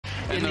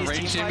And the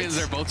range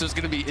champions are both just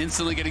going to be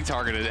instantly getting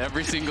targeted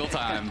every single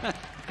time.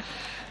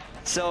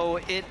 So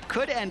it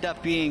could end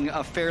up being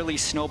a fairly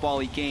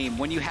snowbally game.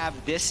 When you have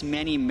this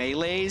many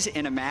melees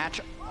in a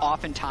match,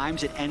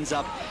 oftentimes it ends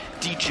up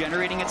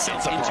degenerating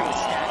itself into a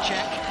stat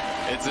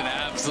check. It's an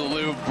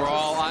absolute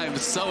brawl. I am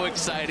so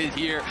excited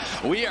here.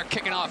 We are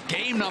kicking off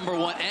game number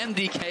 1,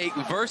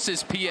 MDK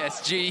versus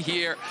PSG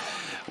here.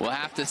 We'll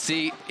have to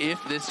see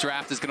if this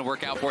draft is going to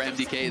work out for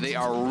MDK. They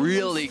are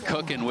really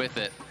cooking with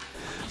it.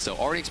 So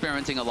already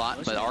experimenting a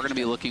lot, but are going to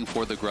be looking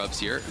for the grubs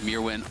here.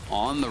 Mirwin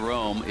on the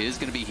roam is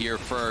going to be here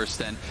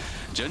first, and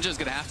Junja's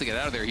going to have to get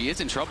out of there. He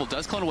is in trouble,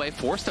 does clone away,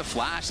 forced to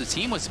flash. The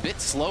team was a bit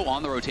slow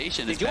on the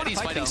rotation. As Betty's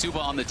fighting Suba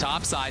on the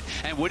top side,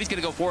 and Woody's going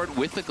to go forward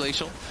with the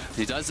Glacial.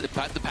 He does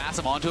put the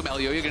passive onto him.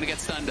 Elioya going to get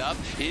stunned up.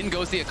 In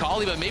goes the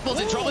Akali, but Maple's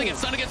in trouble. He gets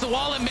stunned against the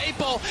wall, and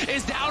Maple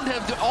is down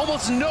to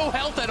almost no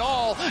health at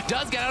all.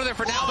 Does get out of there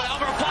for now, but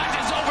Alvaro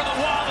flashes over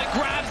the wall and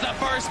grabs the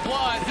first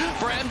blood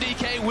for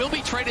MDK. Will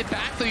be traded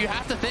back, though you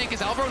have to think,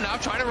 is Alvaro now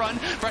trying to run?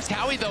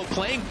 Frescowie, though,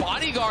 playing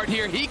bodyguard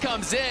here. He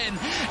comes in,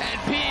 and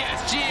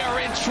PSG are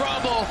in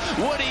trouble.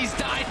 Woody's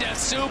died to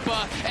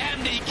Supa.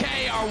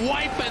 MDK are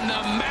wiping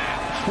the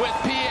map with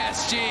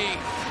PSG.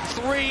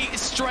 3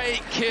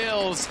 straight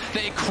kills.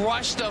 They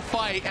crushed the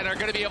fight and are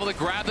going to be able to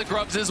grab the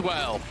grubs as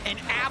well. An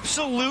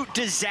absolute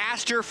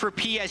disaster for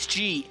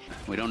PSG.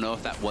 We don't know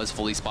if that was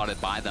fully spotted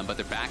by them, but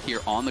they're back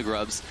here on the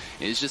grubs.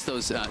 It's just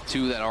those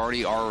 2 that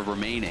already are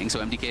remaining. So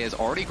MDK has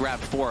already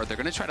grabbed 4. They're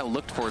going to try to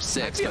look for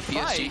 6, but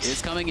PSG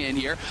is coming in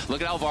here.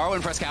 Look at Alvaro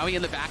and Frescowie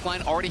in the back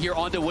line, already here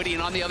onto Woody,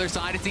 and on the other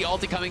side, it's the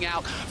ulti coming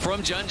out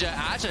from Junja.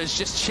 Aja is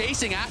just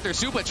chasing after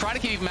Supa, trying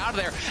to keep him out of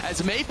there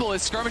as Maple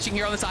is skirmishing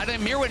here on the side,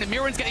 and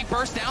Mirwin's getting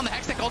burst down. The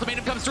Hextech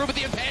ultimatum comes through, but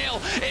the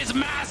Impale is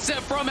massive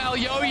from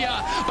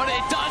Elioya, but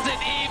it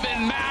doesn't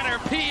even matter.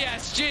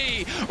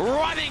 PSG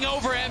running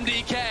over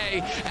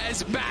MDK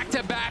as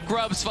back-to-back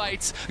grubs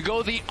fights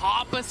go the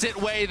opposite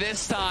way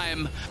this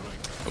time.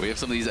 We have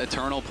some of these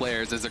Eternal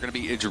players as they're going to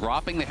be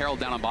dropping the Herald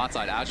down on bot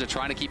side. Aja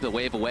trying to keep the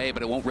wave away,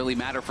 but it won't really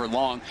matter for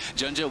long.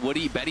 Junja,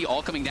 Woody, Betty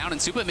all coming down, and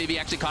Supa maybe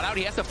actually caught out.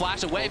 He has to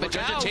flash away, but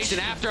Junja chasing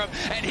after him,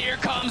 and here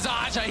comes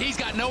Aja. He's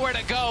got nowhere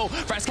to go.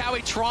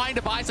 Frescowie trying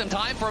to buy some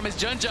time for him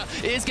as Junja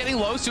is getting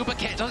low. Supa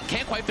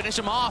can't quite finish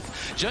him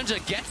off.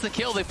 Junja gets the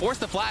kill. They force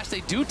the flash.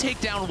 They do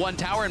take down 1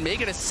 tower and make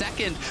it a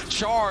second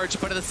charge,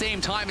 but at the same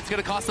time, it's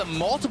going to cost them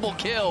multiple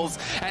kills.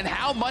 And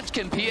how much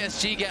can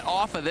PSG get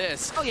off of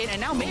this? Oh, yeah,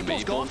 and now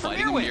Maple's going for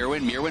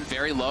Mirwin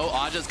very low.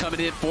 Aja's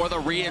coming in for the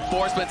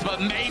reinforcements, but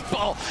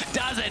Maple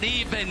doesn't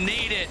even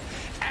need it.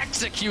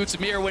 Executes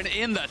Mirwin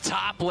in the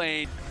top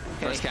lane.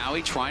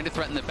 Frescowie trying to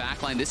threaten the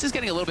backline. This is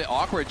getting a little bit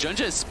awkward.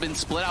 Junja has been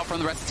split out from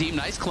the rest of the team.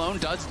 Nice clone,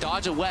 does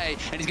dodge away,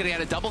 and he's going to get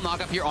a double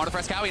knock up here onto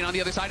Frescowie. And on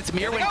the other side, it's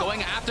Mirwin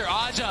going after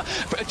Aja.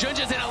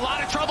 Junja's in a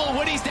lot of trouble.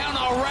 Woody's down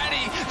already.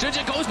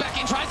 Junja goes back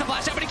in, tries to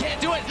flash out, but he can't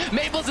do it.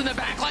 Maple's in the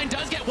backline,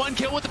 does get 1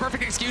 kill with the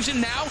perfect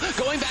execution. Now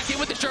going back in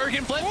with the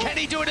Shuriken flip. Can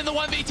he do it in the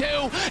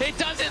 1v2? It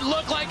doesn't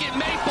look like it.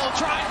 Maple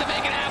tries to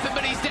make it happen,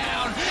 but he's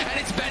down. And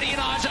it's Betty and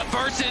Aja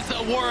versus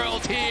the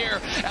world here.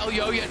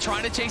 Elioya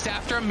trying to chase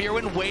after him.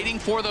 Mirwin waiting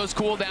for those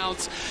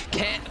cooldowns.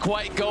 Can't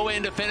quite go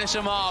in to finish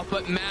him off,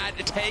 but Mad,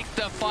 take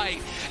the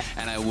fight.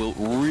 And I will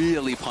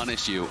really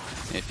punish you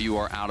if you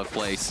are out of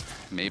place.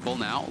 Maple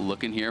now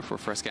looking here for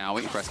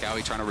Frescowie.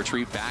 Frescowie trying to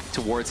retreat back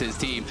towards his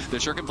team. The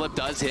Shuriken flip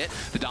does hit.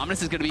 The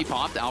dominance is going to be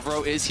popped.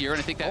 Alvaro is here, and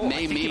I think that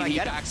may mean he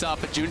backs up.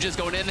 But Junja's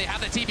going in. They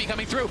have the TP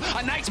coming through.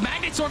 A nice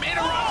Magnet Storm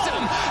interrupts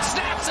him,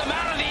 snaps him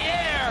out of the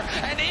air,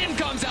 and in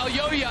comes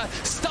Elioya,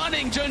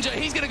 stunning Junja.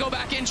 He's going to go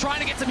back in,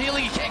 trying to get some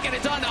healing. He can't get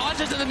it done.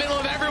 Aja's in the middle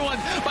of everyone,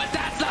 but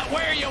that's not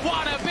where you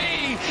want to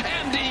be.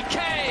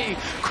 MDK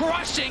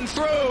crushing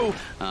through.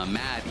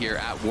 Mad here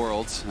at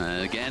Worlds.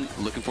 Again,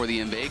 looking for the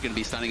invade. Going to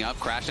be stunning up.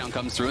 Crashdown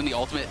comes through, and the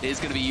ultimate is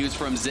going to be used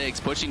from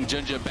Ziggs, pushing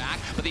Junja back,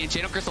 but the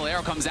Enchanted Crystal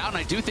Arrow comes out, and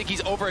I do think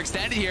he's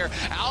overextended here.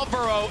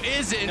 Alvaro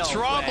is in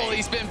trouble.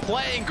 He's been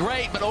playing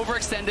great, but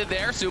overextended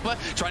there. Supa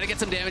trying to get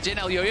some damage in.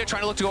 Elioya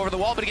trying to look to go over the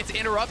wall, but he gets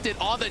interrupted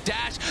on the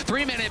dash.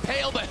 3-minute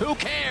Pale, but who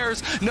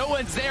cares? No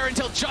one's there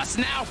until just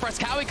now.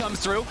 Frescowie comes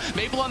through.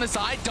 Maple on the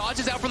side,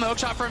 dodges out from the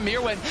hookshot from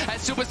Mirwin,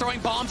 as Supa's throwing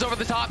bombs over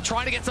the top,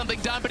 trying to get something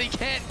done, but he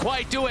can't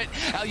quite do it.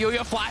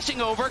 Elioya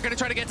flashing over, going to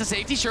try to get to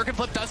safety. Shuriken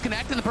flip does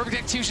connect, and the perfect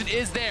execution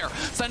is there.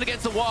 Stunned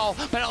against the wall,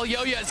 but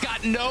Elioya has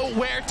got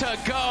nowhere to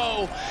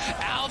go.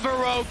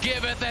 Alvaro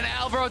giveth, and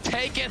Alvaro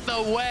taketh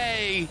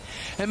away,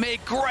 and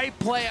made great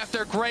play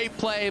after great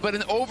play, but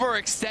an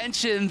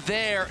overextension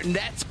there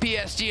nets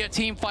PSG a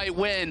team fight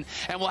win,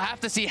 and we'll have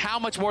to see how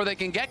much more they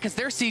can get, because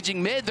they're sieging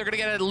mid. They're going to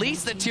get at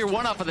least a tier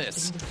 1 off of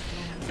this.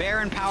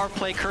 Baron power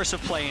play, curse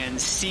of play-in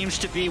seems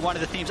to be one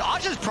of the themes.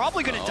 Aja's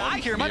probably going to die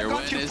here. Might have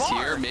gone too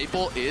far. Here.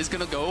 Maple is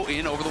going to go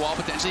in over the wall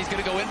potentially. He's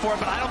going to go in for it,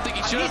 but I don't think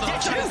he should have. The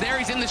hookshot is there.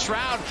 He's in the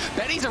shroud.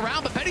 Betty's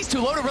around, but Betty's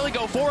too low to really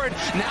go forward.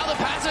 Now the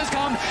passives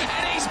come,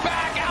 and he's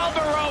back.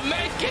 Alvaro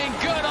making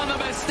good on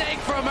the mistake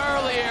from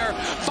earlier.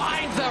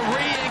 Finds the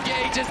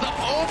re-engages. The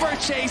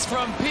overchase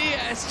from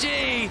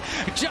PSG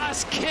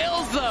just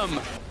kills them.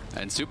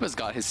 And Supa's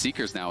got his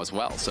Seekers now as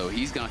well, so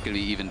he's not going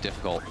to be even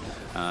difficult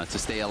to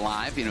stay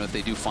alive. You know, if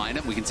they do find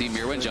him, we can see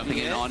Mirwin jumping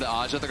in onto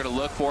Aja. They're going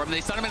to look for him.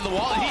 They stun him into the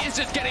wall, and he is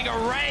just getting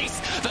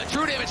erased. The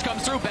true damage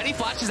comes through. Benny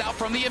flashes out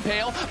from the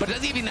Impale, but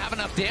doesn't even have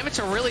enough damage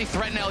to really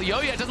threaten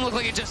Elyoya. It doesn't look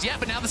like it just yet,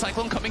 but now the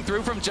Cyclone coming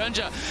through from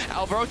Junja.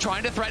 Alvaro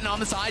trying to threaten on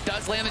the side,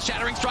 does land the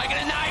Shattering Strike,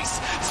 and a nice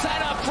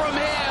setup from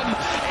him.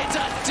 It's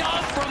a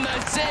dump from the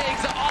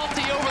Ziggs. The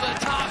ulti over the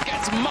top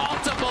gets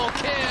multiple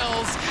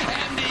kills.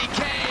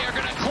 MDK are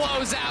going to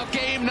close out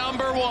game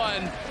number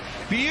 1.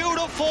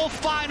 Beautiful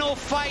final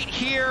fight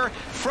here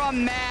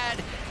from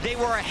Mad. They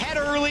were ahead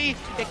early.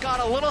 It got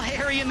a little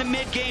hairy in the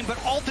mid game,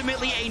 but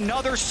ultimately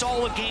another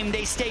solid game.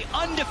 They stay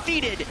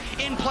undefeated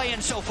in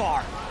playing so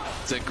far.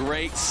 It's a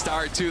great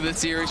start to the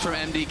series from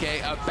MDK,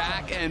 a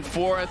back and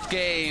forth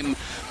game,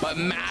 but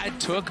Mad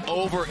took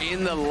over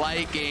in the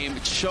late game,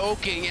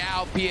 choking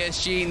out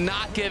PSG,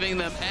 not giving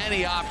them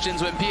any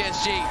options. When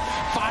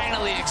PSG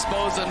finally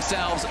exposed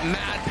themselves,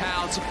 Mad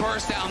pounce,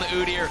 burst down the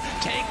Udyr,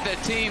 take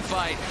the team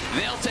fight.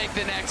 They'll take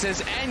the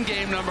Nexus, end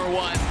game number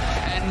 1,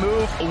 and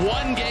move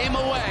 1 game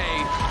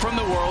away from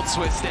the World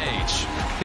Swiss stage.